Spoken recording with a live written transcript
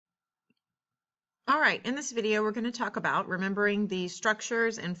All right, in this video, we're going to talk about remembering the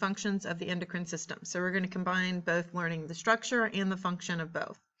structures and functions of the endocrine system. So we're going to combine both learning the structure and the function of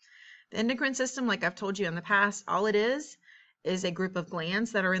both. The endocrine system, like I've told you in the past, all it is a group of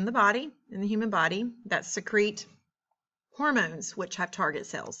glands that are in the body, in the human body, that secrete hormones, which have target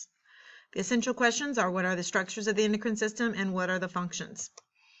cells. The essential questions are, what are the structures of the endocrine system and what are the functions?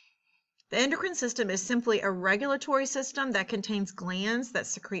 The endocrine system is simply a regulatory system that contains glands that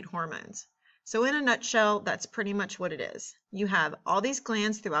secrete hormones. So in a nutshell, that's pretty much what it is. You have all these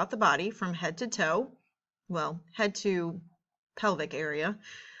glands throughout the body from head to toe, well, head to pelvic area,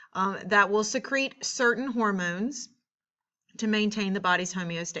 that will secrete certain hormones to maintain the body's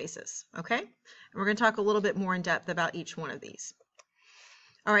homeostasis, okay? And we're going to talk a little bit more in depth about each one of these.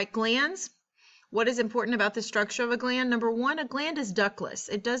 All right, glands. What is important about the structure of a gland? Number one, a gland is ductless.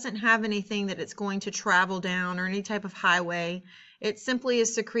 It doesn't have anything that it's going to travel down or any type of highway. It simply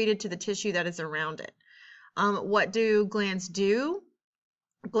is secreted to the tissue that is around it. What do glands do?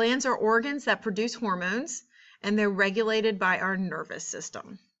 Glands are organs that produce hormones, and they're regulated by our nervous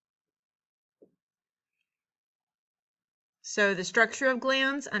system. So the structure of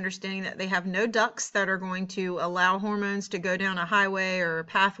glands, understanding that they have no ducts that are going to allow hormones to go down a highway or a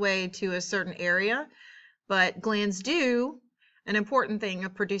pathway to a certain area, but glands do an important thing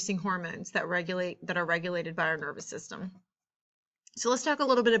of producing hormones that are regulated by our nervous system. So let's talk a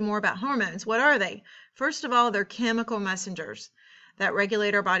little bit more about hormones. What are they? First of all, they're chemical messengers that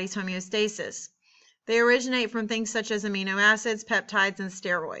regulate our body's homeostasis. They originate from things such as amino acids, peptides, and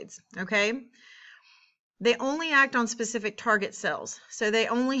steroids, okay? They only act on specific target cells, so they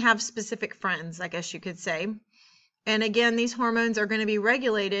only have specific friends, I guess you could say. And again, these hormones are going to be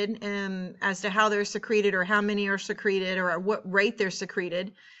regulated as to how they're secreted or how many are secreted or at what rate they're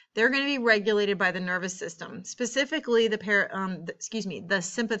secreted. They're going to be regulated by the nervous system, specifically the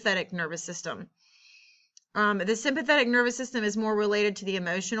sympathetic nervous system. The sympathetic nervous system is more related to the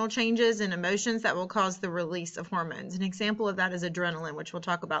emotional changes and emotions that will cause the release of hormones. An example of that is adrenaline, which we'll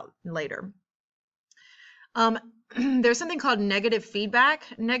talk about later. There's something called negative feedback.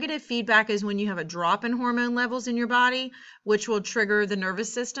 Negative feedback is when you have a drop in hormone levels in your body, which will trigger the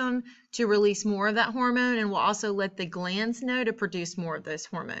nervous system to release more of that hormone and will also let the glands know to produce more of those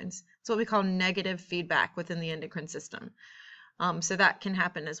hormones. It's what we call negative feedback within the endocrine system. So that can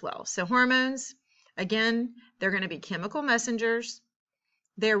happen as well. So hormones, again, they're going to be chemical messengers.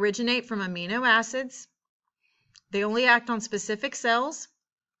 They originate from amino acids. They only act on specific cells.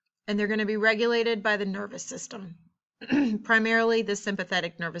 And they're going to be regulated by the nervous system, primarily the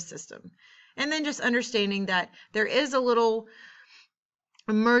sympathetic nervous system. And then just understanding that there is a little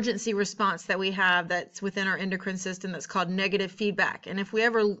emergency response that we have that's within our endocrine system that's called negative feedback. And if we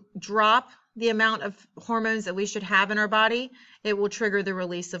ever drop the amount of hormones that we should have in our body, it will trigger the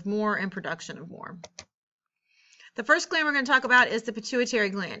release of more and production of more. The first gland we're going to talk about is the pituitary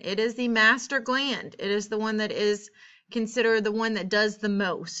gland. It is the master gland. It is the one that is considered the one that does the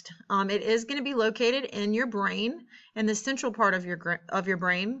most. It is going to be located in your brain, in the central part of your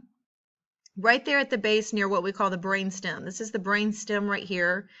brain, right there at the base near what we call the brain stem. This is the brain stem right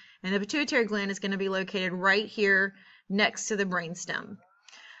here, and the pituitary gland is going to be located right here next to the brain stem.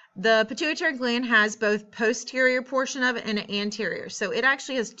 The pituitary gland has both posterior portion of it and an anterior, so it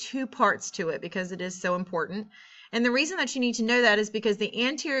actually has two parts to it because it is so important. And the reason that you need to know that is because the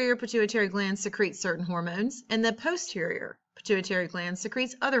anterior pituitary gland secretes certain hormones and the posterior pituitary gland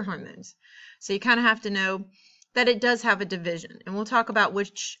secretes other hormones. So you kind of have to know that it does have a division. And we'll talk about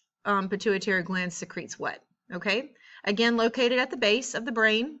which pituitary gland secretes what. Okay? Again, located at the base of the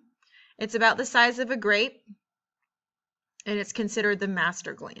brain. It's about the size of a grape. And it's considered the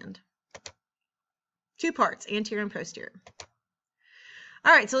master gland. Two parts, anterior and posterior.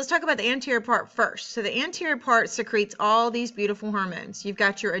 All right, so let's talk about the anterior part first. So the anterior part secretes all these beautiful hormones. You've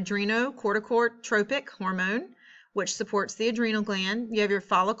got your adrenocorticotropic hormone, which supports the adrenal gland. You have your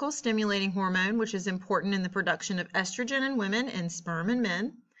follicle-stimulating hormone, which is important in the production of estrogen in women and sperm in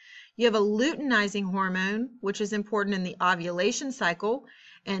men. You have a luteinizing hormone, which is important in the ovulation cycle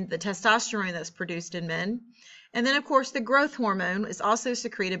and the testosterone that's produced in men. And then, of course, the growth hormone is also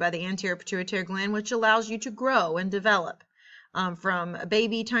secreted by the anterior pituitary gland, which allows you to grow and develop. From a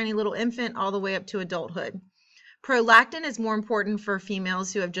baby, tiny little infant, all the way up to adulthood. Prolactin is more important for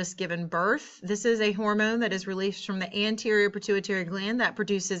females who have just given birth. This is a hormone that is released from the anterior pituitary gland that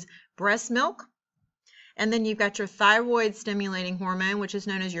produces breast milk. And then you've got your thyroid stimulating hormone, which is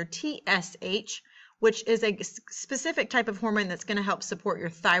known as your TSH, which is a specific type of hormone that's going to help support your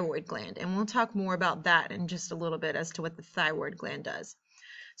thyroid gland. And we'll talk more about that in just a little bit as to what the thyroid gland does.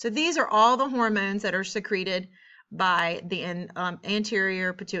 So these are all the hormones that are secreted by the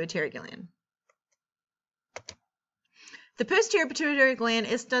anterior pituitary gland. The posterior pituitary gland,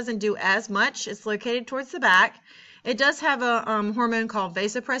 it doesn't do as much. It's located towards the back. It does have a hormone called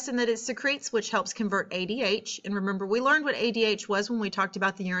vasopressin that it secretes, which helps convert ADH. And remember, we learned what ADH was when we talked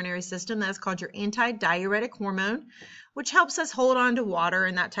about the urinary system. That's called your antidiuretic hormone, which helps us hold on to water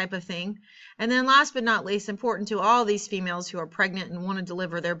and that type of thing. And then last but not least, important to all these females who are pregnant and want to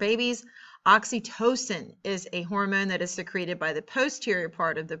deliver their babies, oxytocin is a hormone that is secreted by the posterior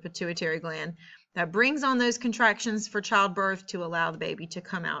part of the pituitary gland that brings on those contractions for childbirth to allow the baby to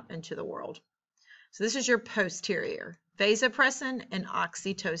come out into the world. So this is your posterior, vasopressin and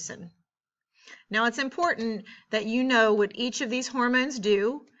oxytocin. Now it's important that you know what each of these hormones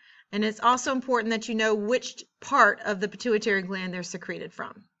do, and it's also important that you know which part of the pituitary gland they're secreted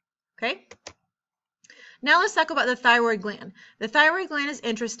from. Okay? Now let's talk about the thyroid gland. The thyroid gland is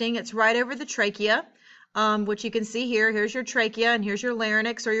interesting. It's right over the trachea, which you can see here. Here's your trachea, and here's your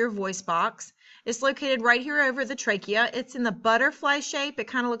larynx or your voice box. It's located right here over the trachea. It's in the butterfly shape. It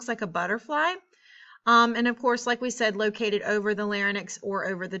kind of looks like a butterfly. And of course, like we said, located over the larynx or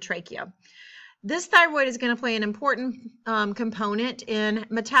over the trachea. This thyroid is going to play an important component in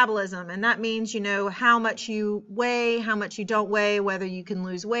metabolism, and that means, you know, how much you weigh, how much you don't weigh, whether you can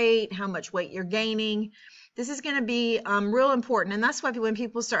lose weight, how much weight you're gaining. This is going to be real important, and that's why when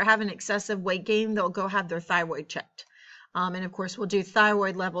people start having excessive weight gain, they'll go have their thyroid checked. And of course, we'll do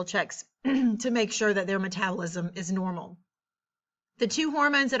thyroid level checks to make sure that their metabolism is normal. The two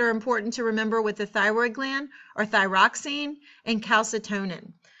hormones that are important to remember with the thyroid gland are thyroxine and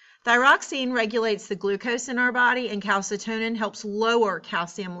calcitonin. Thyroxine regulates the glucose in our body, and calcitonin helps lower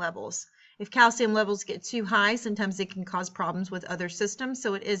calcium levels. If calcium levels get too high, sometimes it can cause problems with other systems,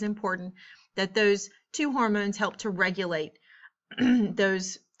 so it is important that those two hormones help to regulate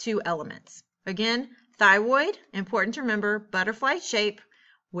those two elements. Again, thyroid, important to remember, butterfly shape,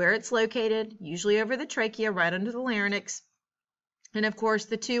 where it's located, usually over the trachea, right under the larynx. And of course,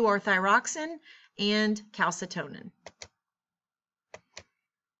 the two are thyroxine and calcitonin.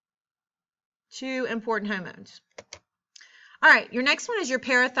 Two important hormones. All right, your next one is your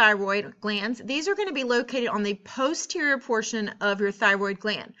parathyroid glands. These are going to be located on the posterior portion of your thyroid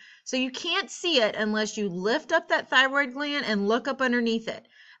gland. So you can't see it unless you lift up that thyroid gland and look up underneath it.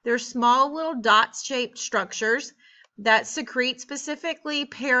 They're small little dot-shaped structures that secrete specifically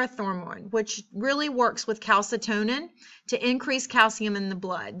parathormone, which really works with calcitonin to increase calcium in the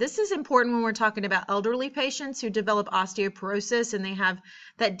blood. This is important when we're talking about elderly patients who develop osteoporosis and they have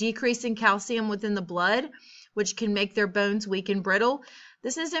that decrease in calcium within the blood, which can make their bones weak and brittle.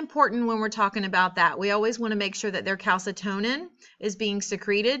 This is important when we're talking about that. We always want to make sure that their calcitonin is being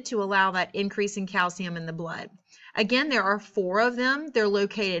secreted to allow that increase in calcium in the blood. Again, there are 4 of them. They're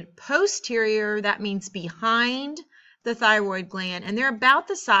located posterior, that means behind the thyroid gland, and they're about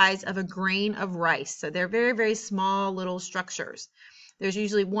the size of a grain of rice. So they're very, very small little structures. There's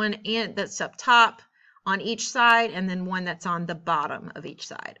usually one ant that's up top on each side, and then one that's on the bottom of each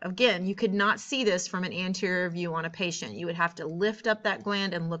side. Again, you could not see this from an anterior view on a patient. You would have to lift up that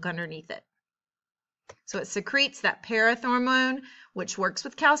gland and look underneath it. So it secretes that parathormone, which works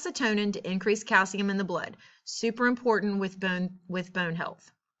with calcitonin to increase calcium in the blood. Super important with bone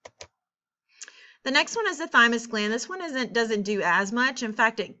health. The next one is the thymus gland. This one doesn't do as much. In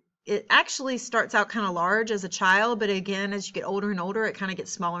fact, it actually starts out kind of large as a child, but again, as you get older and older, it kind of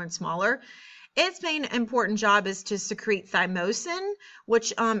gets smaller and smaller. Its main important job is to secrete thymosin,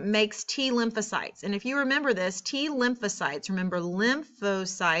 which makes T lymphocytes. And if you remember this, T lymphocytes, remember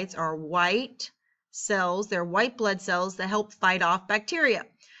lymphocytes are white cells. They're white blood cells that help fight off bacteria.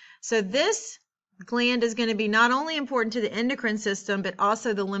 So this gland is going to be not only important to the endocrine system, but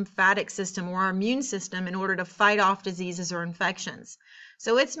also the lymphatic system or our immune system in order to fight off diseases or infections.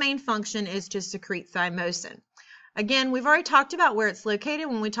 So its main function is to secrete thymosin. Again, we've already talked about where it's located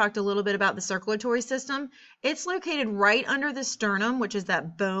when we talked a little bit about the circulatory system. It's located right under the sternum, which is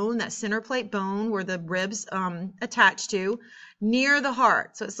that bone, that center plate bone where the ribs attach to, near the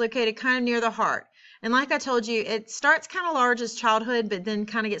heart. So it's located kind of near the heart. And like I told you, it starts kind of large as childhood, but then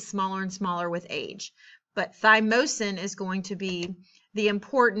kind of gets smaller and smaller with age. But thymosin is going to be the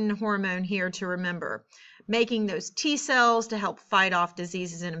important hormone here to remember, making those T cells to help fight off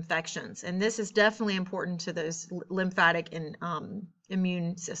diseases and infections. And this is definitely important to those lymphatic and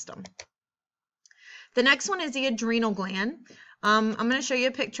immune system. The next one is the adrenal gland. I'm going to show you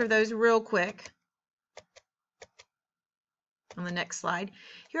a picture of those real quick on the next slide.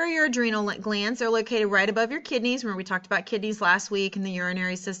 Here are your adrenal glands. They're located right above your kidneys. Remember we talked about kidneys last week in the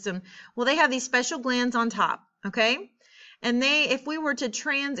urinary system. Well, they have these special glands on top, okay? And if we were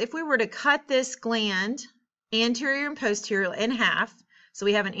to cut this gland, anterior and posterior, in half, So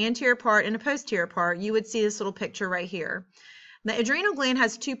we have an anterior part and a posterior part. You would see this little picture right here. The adrenal gland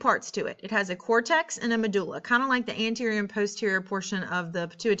has two parts to it. It has a cortex and a medulla, kind of like the anterior and posterior portion of the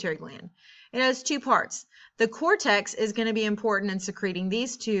pituitary gland. It has two parts. The cortex is going to be important in secreting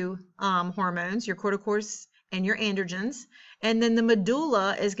these two hormones, your corticosteroids and your androgens. And then the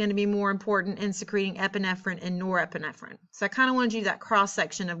medulla is going to be more important in secreting epinephrine and norepinephrine. So I kind of wanted you to do that cross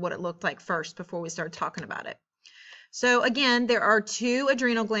section of what it looked like first before we start talking about it. So again, there are two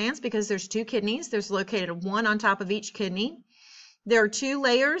adrenal glands because there's two kidneys. There's located one on top of each kidney. There are two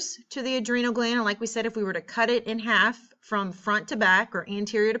layers to the adrenal gland, and like we said, if we were to cut it in half from front to back or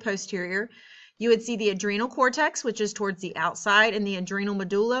anterior to posterior, you would see the adrenal cortex, which is towards the outside, and the adrenal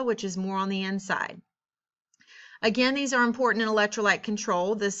medulla, which is more on the inside. Again, these are important in electrolyte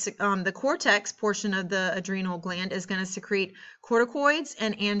control. The cortex portion of the adrenal gland is going to secrete corticosteroids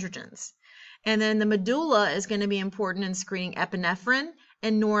and androgens. And then the medulla is going to be important in secreting epinephrine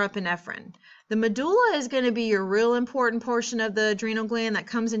and norepinephrine. The medulla is going to be your real important portion of the adrenal gland that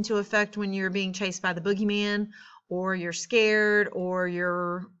comes into effect when you're being chased by the boogeyman, or you're scared, or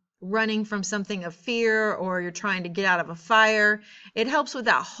you're running from something of fear, or you're trying to get out of a fire. It helps with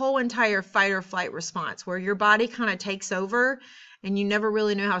that whole entire fight or flight response where your body kind of takes over and you never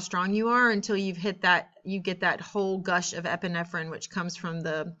really know how strong you are until you get that whole gush of epinephrine, which comes from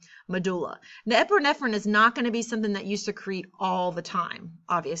the medulla. Now, epinephrine is not going to be something that you secrete all the time,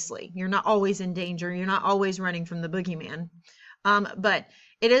 obviously. You're not always in danger. You're not always running from the boogeyman. But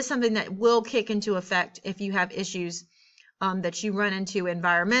it is something that will kick into effect if you have issues that you run into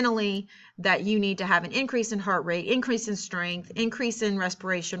environmentally, that you need to have an increase in heart rate, increase in strength, increase in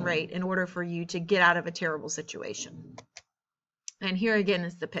respiration rate in order for you to get out of a terrible situation. And here again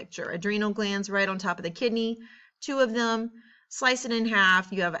is the picture. Adrenal glands right on top of the kidney, two of them. Slice it in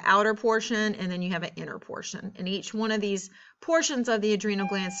half. You have an outer portion and then you have an inner portion. And each one of these portions of the adrenal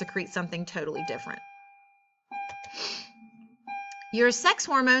glands secrete something totally different. Your sex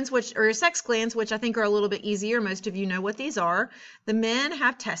hormones, or your sex glands, which I think are a little bit easier. Most of you know what these are. The men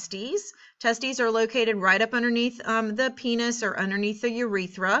have testes. Testes are located right up underneath the penis or underneath the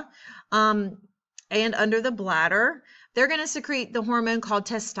urethra and under the bladder. They're going to secrete the hormone called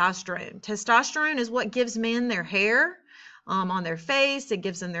testosterone. Testosterone is what gives men their hair on their face. It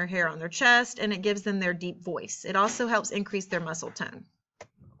gives them their hair on their chest, and it gives them their deep voice. It also helps increase their muscle tone.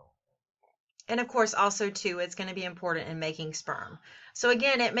 And of course, also too, it's going to be important in making sperm. So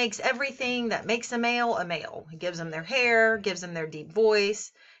again, it makes everything that makes a male a male. It gives them their hair, gives them their deep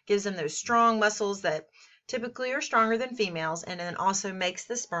voice, gives them those strong muscles that typically are stronger than females, and then also makes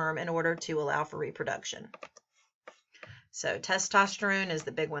the sperm in order to allow for reproduction. So testosterone is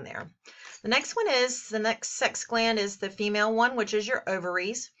the big one there. The next sex gland is the female one, which is your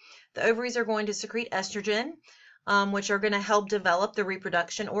ovaries. The ovaries are going to secrete estrogen, which are going to help develop the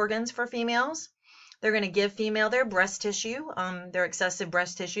reproduction organs for females. They're going to give female their breast tissue, their excessive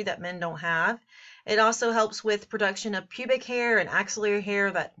breast tissue that men don't have. It also helps with production of pubic hair and axillary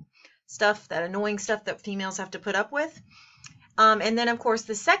hair, that annoying stuff that females have to put up with. And then, of course,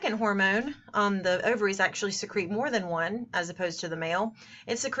 the second hormone, the ovaries actually secrete more than one as opposed to the male.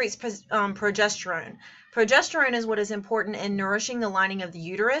 It secretes progesterone. Progesterone is what is important in nourishing the lining of the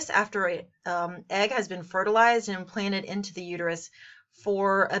uterus after an egg has been fertilized and implanted into the uterus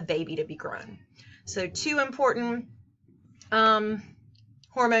for a baby to be grown. So two important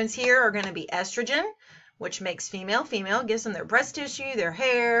hormones here are going to be estrogen, which makes female. Female gives them their breast tissue, their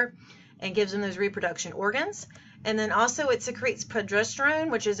hair, and gives them those reproduction organs. And then also it secretes progesterone,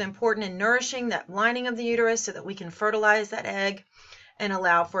 which is important in nourishing that lining of the uterus so that we can fertilize that egg and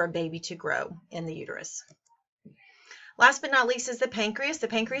allow for a baby to grow in the uterus. Last but not least is the pancreas. The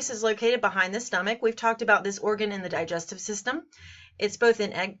pancreas is located behind the stomach. We've talked about this organ in the digestive system. It's both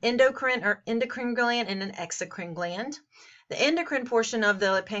an endocrine gland and an exocrine gland. The endocrine portion of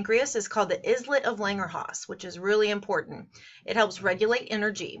the pancreas is called the islet of Langerhans, which is really important. It helps regulate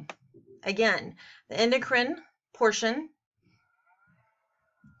energy. Again, the endocrine portion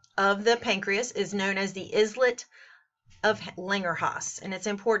of the pancreas is known as the islet of Langerhans, and it's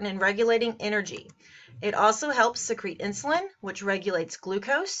important in regulating energy. It also helps secrete insulin, which regulates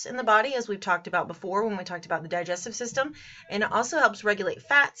glucose in the body, as we've talked about before when we talked about the digestive system, and it also helps regulate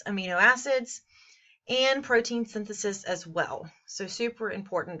fats, amino acids, and protein synthesis as well. So super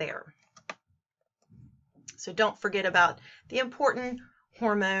important there. So don't forget about the important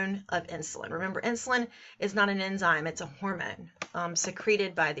hormone of insulin. Remember, insulin is not an enzyme, it's a hormone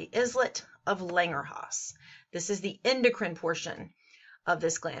secreted by the islet of Langerhans. This is the endocrine portion of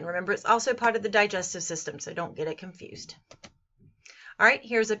this gland. Remember, it's also part of the digestive system, so don't get it confused. All right,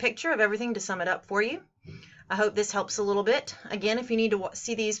 here's a picture of everything to sum it up for you. I hope this helps a little bit. Again, if you need to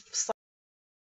see these slides